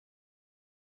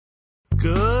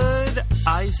Good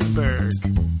Eisenberg.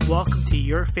 Welcome to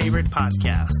your favorite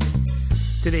podcast.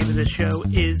 The name of the show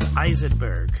is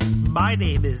Eisenberg. My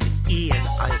name is Ian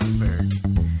Eisenberg.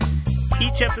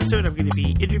 Each episode I'm going to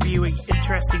be interviewing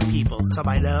interesting people. Some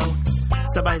I know,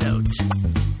 some I don't.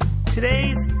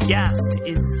 Today's guest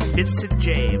is Vincent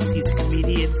James. He's a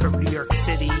comedian from New York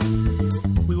City.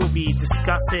 We will be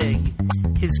discussing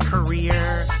his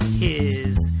career,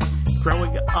 his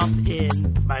growing up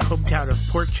in my hometown of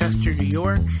Port Chester, New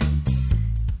York,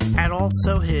 and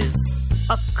also his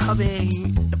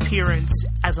upcoming appearance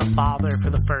as a father for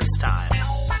the first time.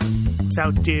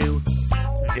 Without ado,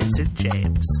 Vincent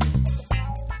James.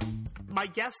 My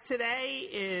guest today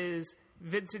is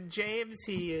Vincent James.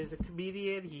 He is a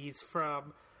comedian. He's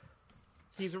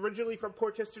originally from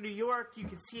Port Chester, New York. You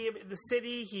can see him in the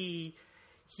city.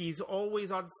 He's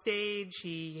always on stage.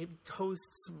 He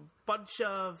hosts a bunch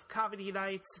of comedy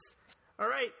nights. All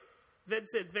right,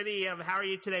 Vincent, Vinny, how are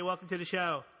you today? Welcome to the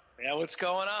show. Yeah, what's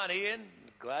going on, Ian?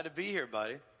 Glad to be here,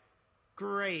 buddy.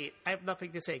 Great. I have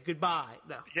nothing to say. Goodbye.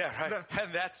 No. Yeah, right. No.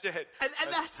 And that's it. And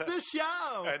that's the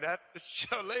show. And that's the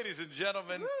show, ladies and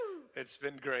gentlemen. Woo. It's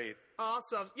been great.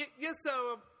 Awesome.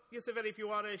 So, Vinny, if you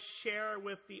want to share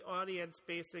with the audience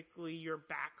basically your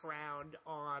background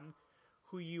on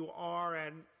who you are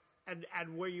and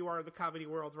where you are in the comedy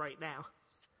world right now.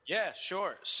 Yeah,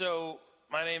 sure. So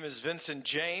my name is Vincent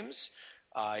James.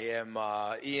 I am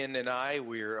Ian and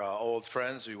we're old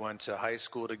friends. We went to high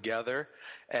school together.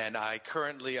 And I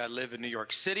live in New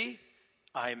York City.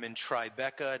 I'm in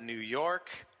Tribeca, New York,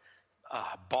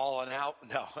 balling out.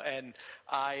 No, and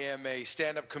I am a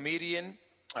stand-up comedian.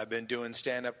 I've been doing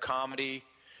stand-up comedy,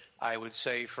 I would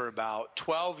say, for about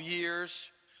 12 years.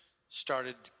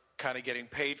 Started kind of getting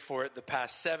paid for it the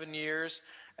past 7 years.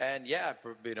 And yeah,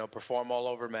 perform all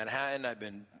over Manhattan. I've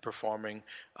been performing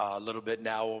a little bit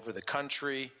now over the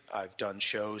country. I've done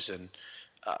shows in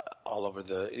all over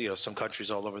some countries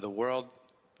all over the world,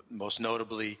 most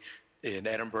notably in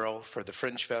Edinburgh for the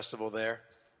Fringe Festival there.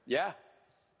 Yeah.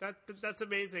 That's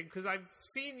amazing, because I've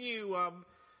seen you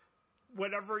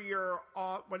whenever you're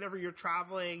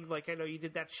traveling. Like, I know you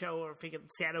did that show, I think, in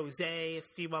San Jose a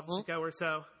few months ago or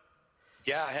so.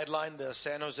 Yeah, I headlined the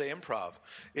San Jose Improv.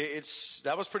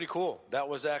 That was pretty cool. That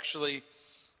was actually,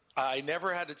 I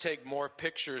never had to take more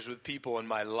pictures with people in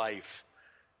my life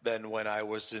than when I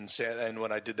was and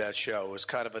when I did that show. It was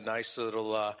kind of a nice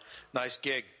little, nice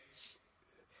gig.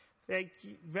 Thank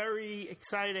you. Very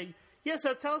exciting. Yeah,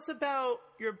 so tell us about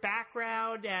your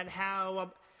background and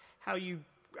how you,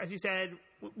 as you said,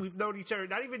 we've known each other,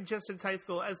 not even just since high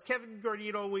school. As Kevin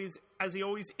Gordine always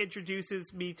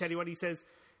introduces me to anyone, he says,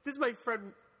 "This is my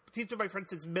friend. He's been my friend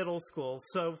since middle school."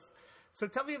 So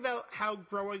tell me about how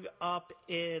growing up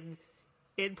in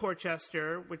Port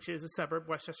Chester, which is a suburb,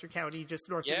 Westchester County, just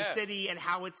north of the city, and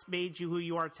how it's made you who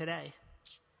you are today.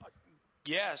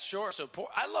 Yeah, sure. So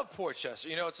I love Port Chester.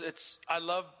 I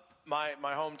love my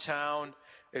hometown.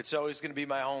 It's always going to be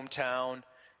my hometown.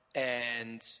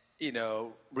 And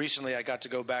recently I got to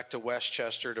go back to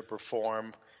Westchester to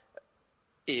perform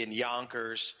in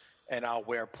Yonkers. And I'll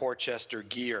wear Port Chester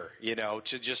gear,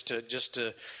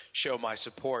 to show my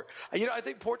support. I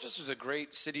think Port Chester is a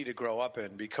great city to grow up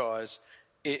in because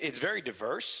it's very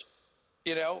diverse,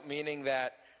 meaning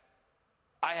that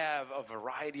I have a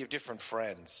variety of different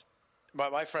friends.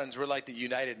 My friends were like the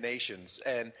United Nations,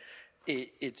 and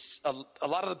it's a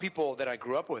lot of the people that I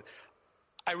grew up with.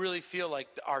 I really feel like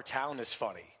our town is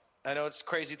funny. I know it's a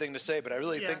crazy thing to say, but I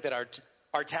really think that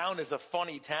our town is a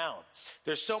funny town.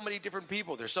 There's so many different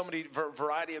people. There's so many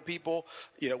variety of people.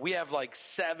 We have like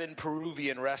 7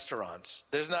 Peruvian restaurants.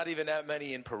 There's not even that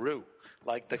many in Peru,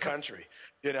 like the country,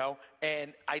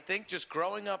 And I think just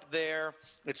growing up there,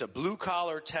 it's a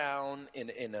blue-collar town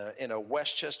in a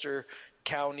Westchester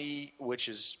County, which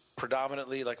is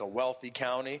predominantly like a wealthy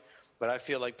county. But I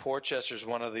feel like Port Chester is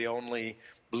one of the only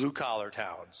blue-collar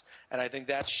towns. And I think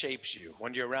that shapes you.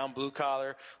 When you're around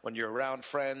blue-collar, when you're around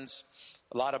friends,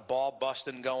 a lot of ball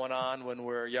busting going on when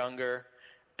we're younger.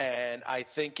 And I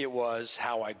think it was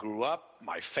how I grew up,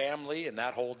 my family, and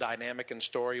that whole dynamic and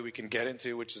story we can get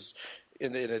into, which is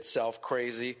in itself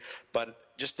crazy. But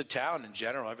just the town in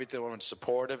general, everyone's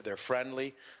supportive, they're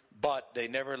friendly, but they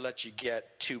never let you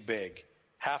get too big.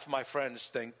 Half of my friends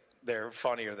think they're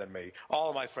funnier than me. All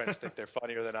of my friends think they're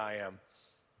funnier than I am.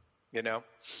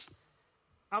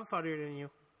 I'm funnier than you.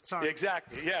 Sorry.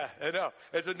 Exactly. Yeah, I know.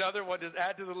 It's another one. Just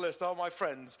add to the list. All my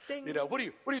friends. Ding. What do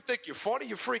you think? You're funny?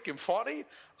 You're freaking funny?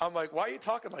 I'm like, why are you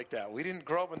talking like that? We didn't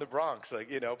grow up in the Bronx. Like,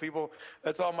 people.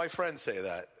 That's all my friends say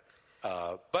that.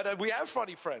 But we have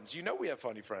funny friends. We have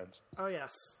funny friends. Oh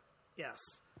yes.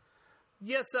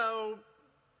 Yeah. So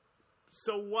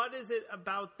So what is it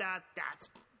about that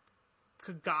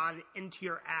got into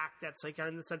your act that's like,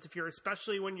 in the sense, if you're,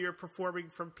 especially when you're performing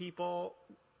from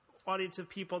audience of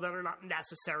people that are not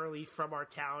necessarily from our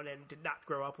town and did not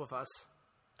grow up with us?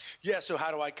 Yeah, so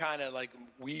how do I kind of like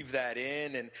weave that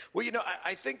in? And well,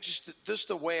 I think just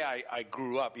the way I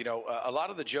grew up, a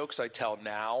lot of the jokes I tell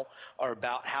now are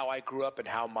about how I grew up and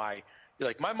how my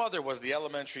mother was the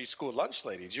elementary school lunch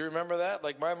lady. Do you remember that?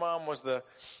 Like my mom was the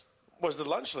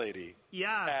lunch lady.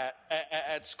 Yeah.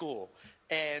 At school.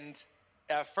 And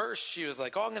at first she was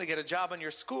like, "Oh, I'm going to get a job in your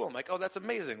school." I'm like, "Oh, that's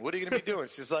amazing. What are you going to be doing?"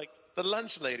 She's like, "The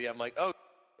lunch lady." I'm like, "Oh,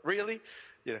 really?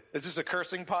 Is this a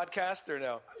cursing podcast or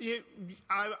no?"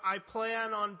 I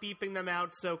plan on beeping them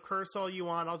out, so curse all you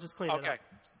want. I'll just clean it up. Okay.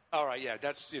 All right. Yeah,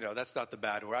 that's not the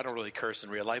bad word. I don't really curse in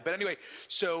real life. But anyway,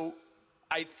 so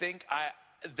I think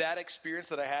that experience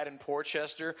that I had in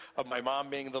Portchester of my mom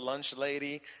being the lunch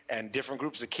lady and different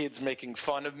groups of kids making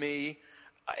fun of me,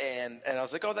 and I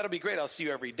was like, "Oh, that'll be great. I'll see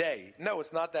you every day." No,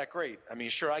 it's not that great. I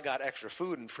mean, sure, I got extra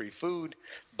food and free food,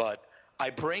 but I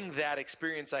bring that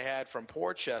experience I had from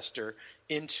Portchester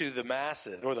into the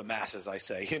masses, I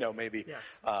say, maybe,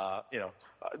 yes.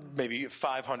 Maybe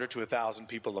 500 to 1,000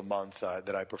 people a month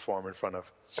that I perform in front of.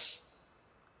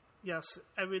 Yes.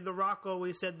 I mean, The Rock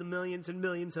always said the millions and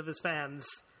millions of his fans.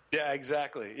 Yeah,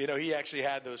 exactly. He actually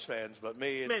had those fans, but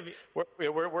me, maybe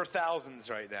we're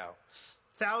thousands right now.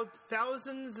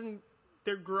 Thousands, and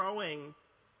they're growing.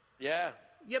 Yeah.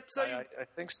 Yep. So I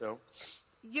think so.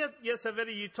 Yes,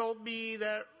 Avita, you told me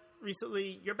that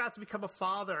recently you're about to become a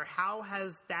father. How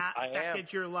has that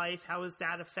affected your life? How has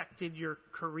that affected your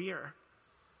career?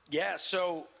 Yeah,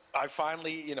 so I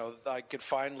finally, I could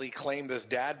finally claim this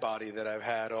dad body that I've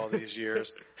had all these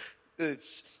years.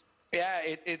 It's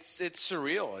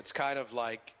surreal. It's kind of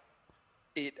like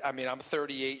I'm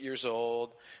 38 years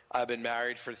old. I've been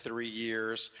married for 3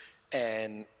 years,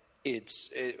 and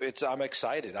I'm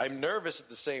excited. I'm nervous at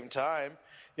the same time.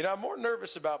 I'm more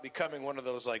nervous about becoming one of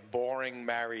those like boring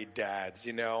married dads,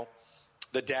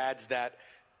 the dads that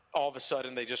all of a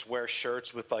sudden they just wear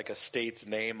shirts with like a state's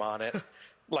name on it,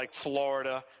 like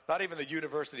Florida, not even the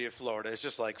University of Florida. It's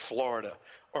just like Florida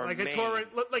or like Maine.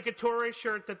 Like a tourist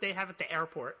shirt that they have at the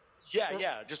airport.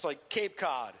 Yeah, just like Cape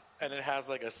Cod, and it has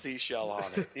like a seashell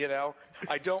on it.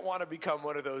 I don't want to become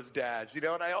one of those dads.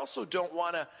 And I also don't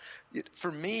want to.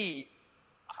 For me,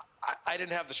 I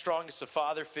didn't have the strongest of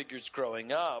father figures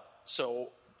growing up, so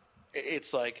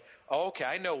it's like, okay,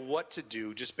 I know what to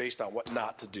do just based on what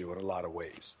not to do in a lot of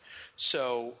ways.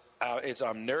 So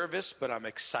I'm nervous, but I'm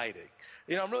excited.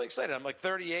 I'm really excited. I'm like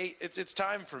 38. It's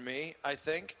time for me, I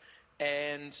think.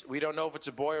 And we don't know if it's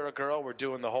a boy or a girl. We're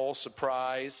doing the whole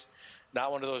surprise,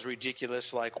 not one of those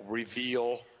ridiculous like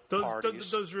reveal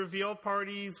parties. Those reveal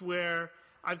parties where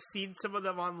I've seen some of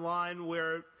them online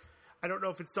where I don't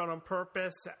know if it's done on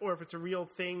purpose or if it's a real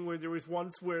thing, where there was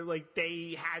once where like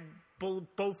they had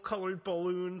both colored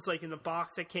balloons like in the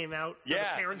box that came out. So the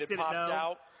parents didn't know.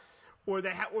 Out. Or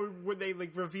where they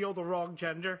like reveal the wrong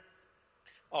gender.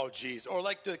 Oh, geez. Or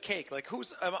like the cake. Like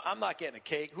I'm not getting a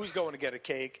cake. Who's going to get a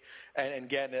cake and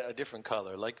getting a different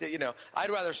color? Like,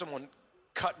 I'd rather someone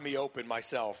cut me open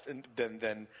myself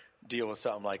than deal with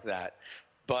something like that.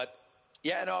 But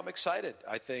yeah, no, I'm excited.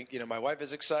 I think, my wife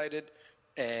is excited.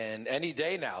 And any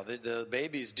day now, the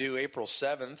baby's due April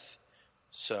 7th.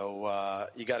 So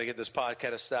you got to get this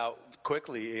podcast out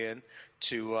quickly, Ian,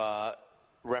 to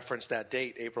reference that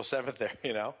date, April 7th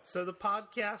there, So the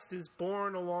podcast is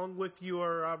born along with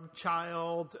your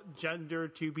child, gender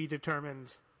to be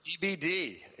determined.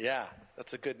 TBD. Yeah,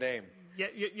 that's a good name. Yeah,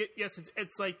 yes,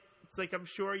 it's like I'm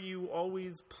sure you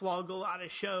always plug a lot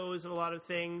of shows and a lot of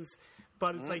things,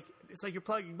 but it's like you're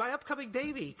plugging my upcoming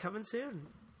baby coming soon.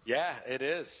 Yeah, it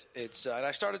is. It's and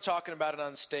I started talking about it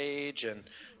on stage and,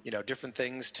 different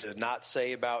things to not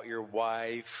say about your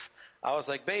wife. I was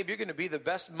like, babe, you're going to be the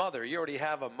best mother. You already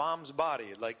have a mom's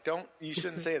body. Like, you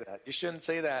shouldn't say that. You shouldn't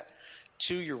say that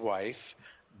to your wife.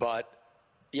 But,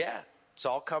 yeah, it's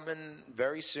all coming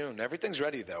very soon. Everything's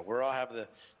ready, though. We all have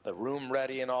the room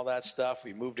ready and all that stuff.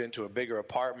 We moved into a bigger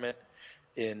apartment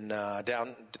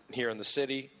down here in the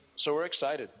city. So we're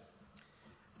excited.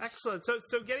 Excellent.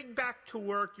 So getting back to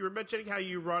work, you were mentioning how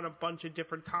you run a bunch of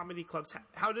different comedy clubs.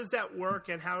 How does that work,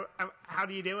 and how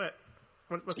do you do it?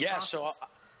 What's the process? So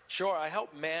sure. I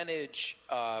help manage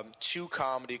 2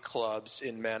 comedy clubs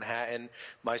in Manhattan.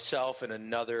 Myself and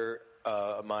another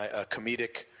my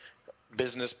comedic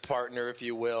business partner, if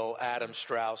you will, Adam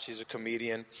Strauss. He's a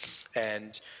comedian,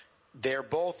 and they're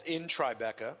both in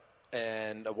Tribeca.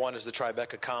 And one is the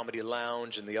Tribeca Comedy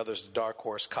Lounge, and the other is the Dark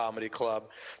Horse Comedy Club.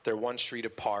 They're one street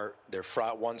apart.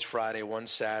 One's Friday, one's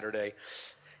Saturday.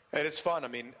 And it's fun. I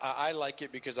mean, I like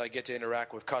it because I get to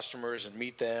interact with customers and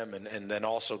meet them, and then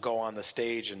also go on the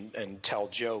stage and tell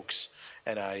jokes.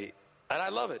 And I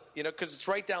love it, because it's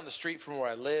right down the street from where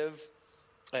I live,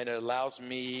 and it allows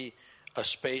me a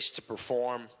space to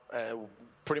perform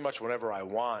pretty much whenever I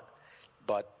want.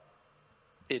 But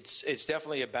it's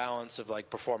definitely a balance of like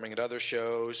performing at other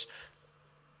shows,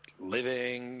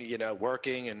 living,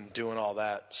 working and doing all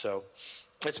that. So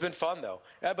it's been fun though.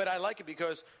 But I like it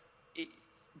because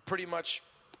pretty much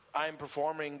I'm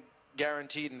performing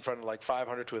guaranteed in front of like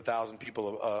 500 to 1,000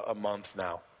 people a month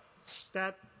now.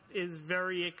 That is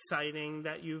very exciting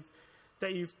that you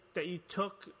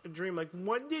took a dream. Like,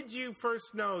 when did you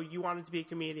first know you wanted to be a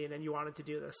comedian and you wanted to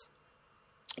do this?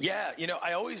 Yeah,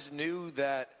 I always knew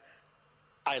that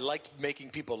I liked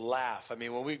making people laugh. I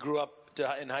mean, when we grew up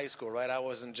in high school, right, I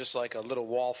wasn't just like a little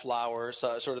wallflower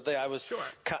sort of thing.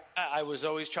 I was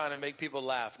always trying to make people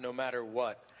laugh no matter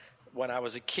what. When I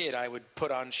was a kid, I would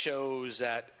put on shows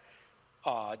at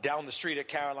down the street at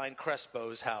Caroline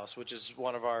Crespo's house, which is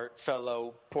one of our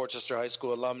fellow Portchester High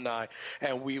School alumni,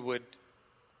 and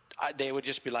they would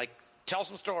just be like, tell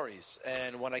some stories.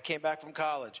 And when I came back from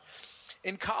college,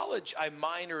 I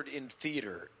minored in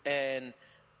theater, and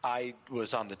I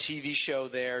was on the TV show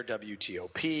there,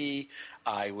 WTOP.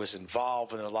 I was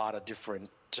involved in a lot of different,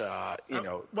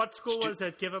 What school was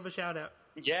it? Give them a shout out.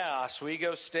 Yeah,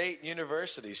 Oswego State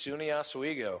University, SUNY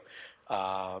Oswego.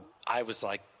 I was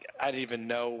like, I didn't even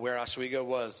know where Oswego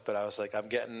was, but I was like, I'm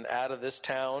getting out of this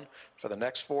town for the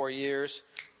next 4 years,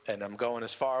 and I'm going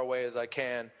as far away as I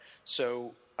can.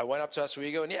 So I went up to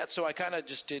Oswego, and so I kind of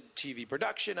just did TV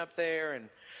production up there, and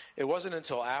it wasn't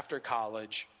until after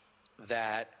college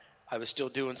that I was still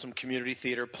doing some community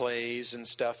theater plays and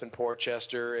stuff in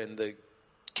Portchester and the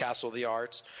Castle of the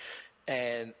Arts.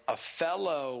 And a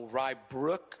fellow Rye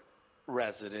Brook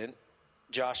resident,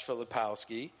 Josh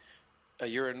Filipowski, I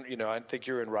think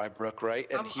you're in Rye Brook, right?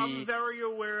 And I'm very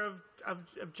aware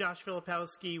of Josh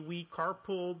Filipowski. We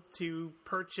carpooled to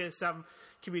purchase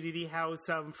community house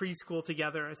free school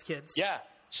together as kids. Yeah.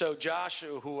 So Josh,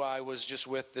 who I was just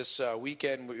with this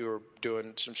weekend, we were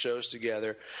doing some shows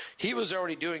together. He was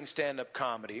already doing stand-up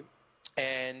comedy,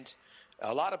 and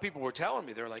a lot of people were telling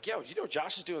me, they were like, yo,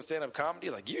 Josh is doing stand-up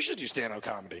comedy? Like, you should do stand-up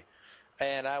comedy.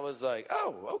 And I was like,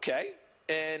 oh, okay.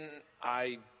 And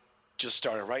I just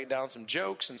started writing down some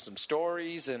jokes and some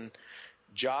stories, and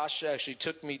Josh actually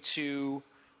took me to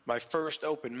my first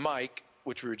open mic,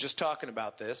 which we were just talking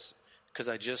about this, because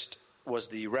I just was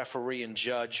the referee and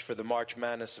judge for the March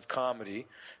Madness of Comedy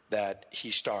that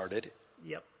he started.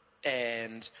 Yep.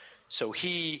 And so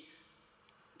he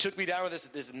took me down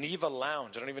to this Neva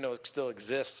Lounge. I don't even know if it still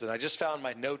exists. And I just found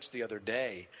my notes the other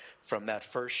day from that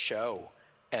first show.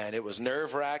 And it was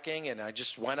nerve-wracking, and I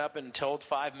just went up and told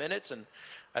 5 minutes, and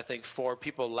I think 4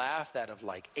 people laughed out of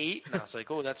like 8, and I was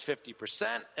like, oh, that's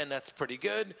 50%, and that's pretty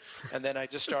good. And then I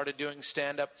just started doing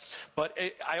stand-up. But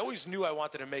I always knew I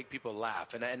wanted to make people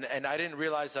laugh, and I didn't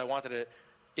realize I wanted to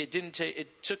 –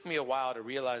 it took me a while to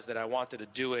realize that I wanted to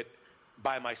do it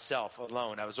by myself,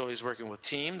 alone. I was always working with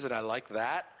teams, and I like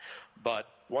that. But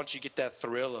once you get that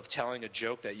thrill of telling a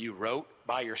joke that you wrote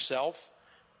by yourself,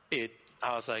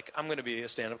 I was like, I'm going to be a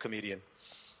stand-up comedian.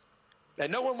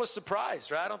 And no one was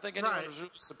surprised, right? I don't think anyone was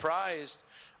really surprised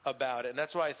about it. And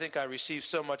that's why I think I received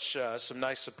so much, some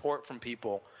nice support from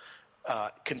people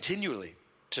continually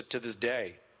to this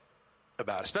day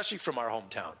about it, especially from our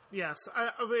hometown. Yes. I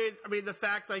mean, the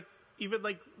fact, like, even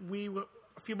like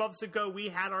a few months ago, we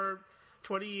had our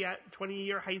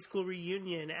 20-year high school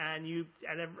reunion, and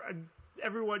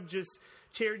everyone just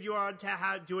cheered you on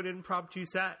to do an impromptu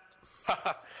set.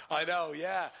 I know,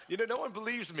 yeah. No one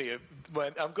believes me.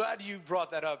 But I'm glad you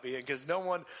brought that up, Ian, because no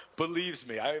one believes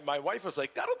me. My wife was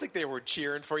like, I don't think they were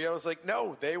cheering for you. I was like,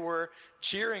 no, they were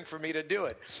cheering for me to do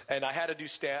it. And I had to do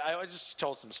I just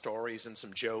told some stories and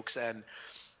some jokes.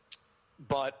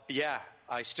 But, yeah,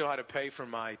 I still had to pay for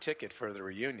my ticket for the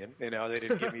reunion. They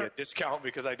didn't give me a discount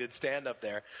because I did stand-up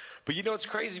there. But, it's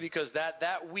crazy because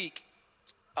that week,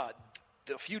 a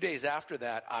few days after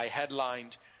that, I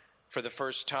headlined – for the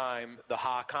first time, the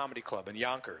Ha Comedy Club in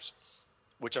Yonkers,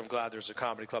 which I'm glad there's a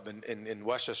comedy club in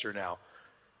Westchester now.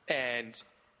 And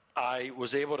I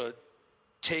was able to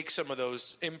take some of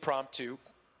those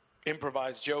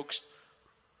improvised jokes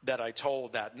that I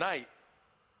told that night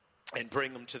and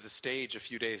bring them to the stage a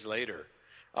few days later.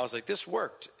 I was like, this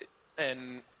worked.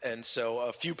 And so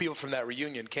a few people from that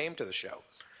reunion came to the show,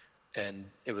 and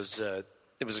it was a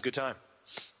good time.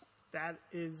 That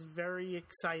is very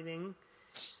exciting.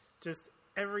 Just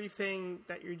everything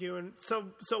that you're doing. So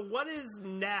what is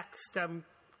next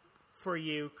for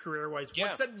you career-wise? Yeah.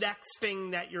 What's the next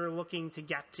thing that you're looking to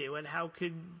get to, and how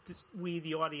could we,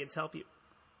 the audience, help you?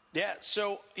 Yeah,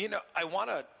 so, I want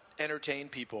to entertain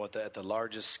people at the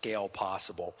largest scale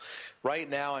possible. Right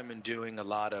now I'm doing a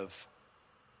lot of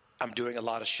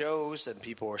shows, and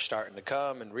people are starting to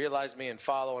come and realize me and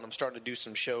follow, and I'm starting to do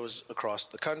some shows across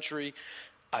the country.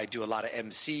 I do a lot of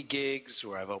MC gigs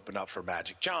where I've opened up for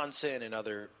Magic Johnson and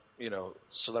other,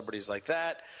 celebrities like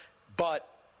that. But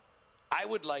I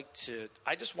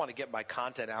just want to get my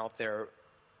content out there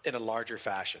in a larger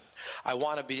fashion. I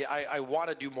want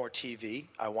to do more TV.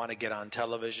 I want to get on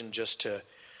television just to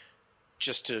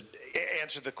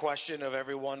answer the question of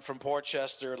everyone from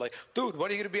Portchester, like, dude, when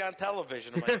are you going to be on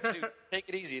television? I'm like, dude, take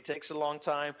it easy. It takes a long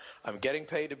time. I'm getting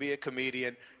paid to be a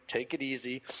comedian. Take it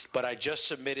easy. But I just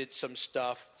submitted some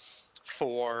stuff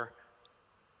for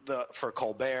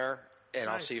Colbert, and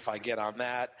Nice. I'll see if I get on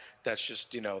that. That's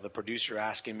just, the producer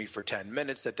asking me for 10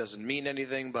 minutes. That doesn't mean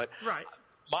anything. But right.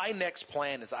 My next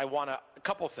plan is a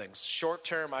couple things. Short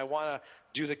term, I want to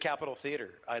do the Capitol Theater.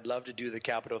 I'd love to do the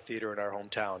Capitol Theater in our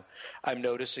hometown. I'm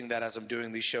noticing that as I'm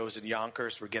doing these shows in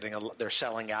Yonkers, they're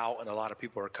selling out and a lot of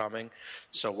people are coming.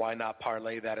 So why not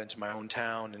parlay that into my own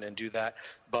town and do that?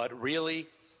 But really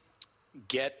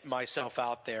get myself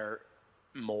out there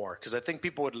more, because I think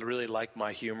people would really like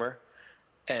my humor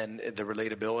and the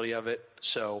relatability of it.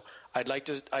 So I'd like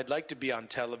to be on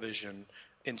television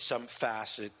in some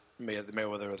facet,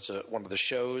 whether it's one of the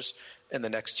shows in the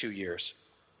next 2 years.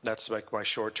 That's like my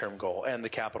short-term goal, and the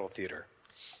Capitol Theater.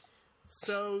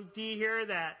 So do you hear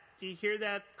that? Do you hear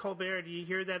that, Colbert? Do you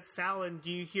hear that, Fallon?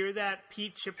 Do you hear that,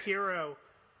 Pete Shapiro?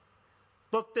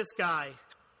 Book this guy.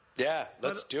 Yeah,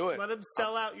 let's do it. Let him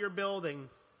sell out your building.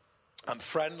 I'm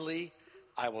friendly.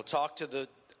 I will talk to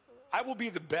I will be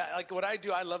the best. Like what I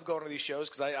do, I love going to these shows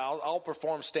because I'll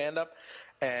perform stand-up,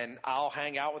 and I'll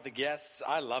hang out with the guests.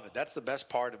 I love it. That's the best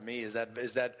part of me is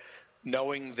that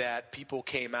knowing that people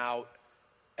came out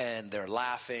and they're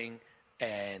laughing,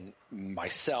 and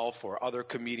myself or other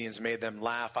comedians made them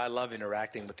laugh. I love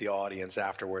interacting with the audience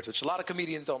afterwards, which a lot of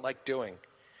comedians don't like doing.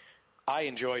 I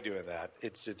enjoy doing that.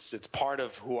 It's part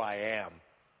of who I am.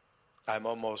 I'm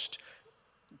almost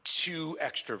too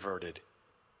extroverted,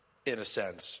 in a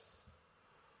sense.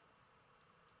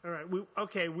 All right. We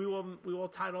will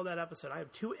title that episode. I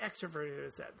am too extroverted in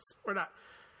a sense. Or not.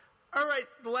 All right.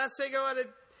 The last thing I want to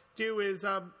do is,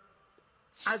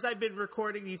 as I've been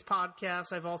recording these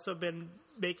podcasts, I've also been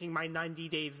making my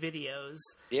 90-day videos.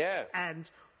 Yeah. And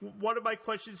one of my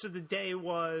questions of the day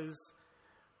was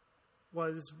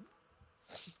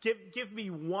give me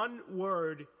one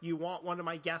word you want one of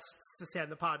my guests to say on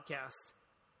the podcast.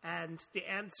 And the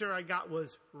answer I got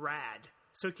was rad.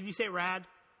 So can you say rad?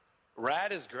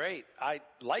 Rad is great.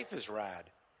 Life is rad.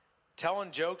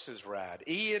 Telling jokes is rad.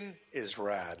 Ian is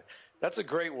rad. That's a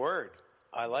great word.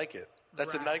 I like it.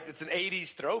 It's an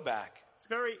 80s throwback. It's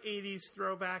very 80s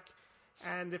throwback,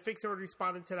 and Fix already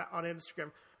responded to that on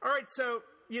Instagram. All right, so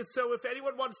if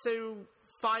anyone wants to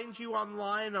find you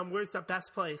online, where's the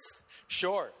best place?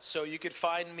 Sure. So you could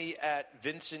find me at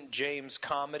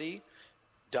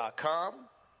VincentJamesComedy.com,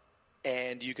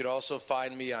 and you could also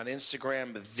find me on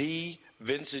Instagram, The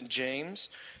Vincent James.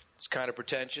 It's kind of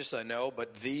pretentious, I know,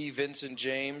 but The Vincent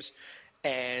James.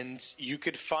 And you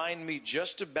could find me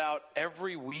just about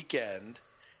every weekend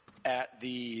at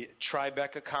the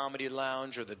Tribeca Comedy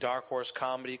Lounge or the Dark Horse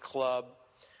Comedy Club.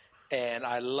 And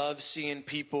I love seeing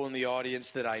people in the audience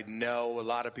that I know. A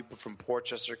lot of people from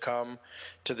Portchester come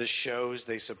to the shows.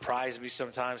 They surprise me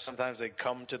sometimes. Sometimes they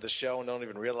come to the show and don't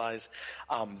even realize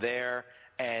I'm there.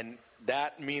 And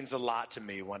that means a lot to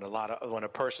me when a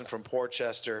person from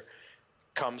Portchester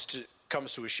comes to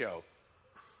a show.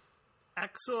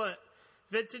 Excellent.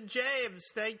 Vincent James,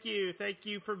 thank you. Thank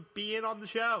you for being on the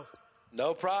show.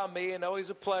 No problem, Ian. Always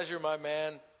a pleasure, my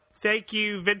man. Thank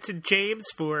you, Vincent James,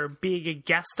 for being a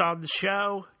guest on the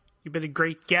show. You've been a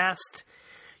great guest.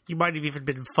 You might have even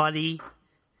been funny.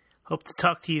 Hope to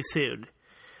talk to you soon.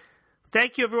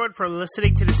 Thank you, everyone, for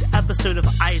listening to this episode of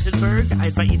Eisenberg. I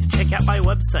invite you to check out my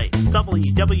website,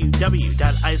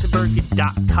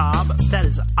 www.eisenberg.com. That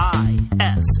is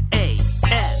ISANBERG.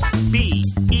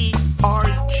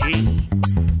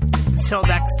 Until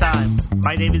next time,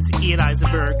 my name is Ian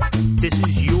Eisenberg. This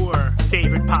is your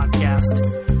favorite podcast,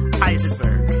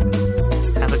 Eisenberg.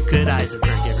 Have a good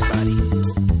Eisenberg, everybody.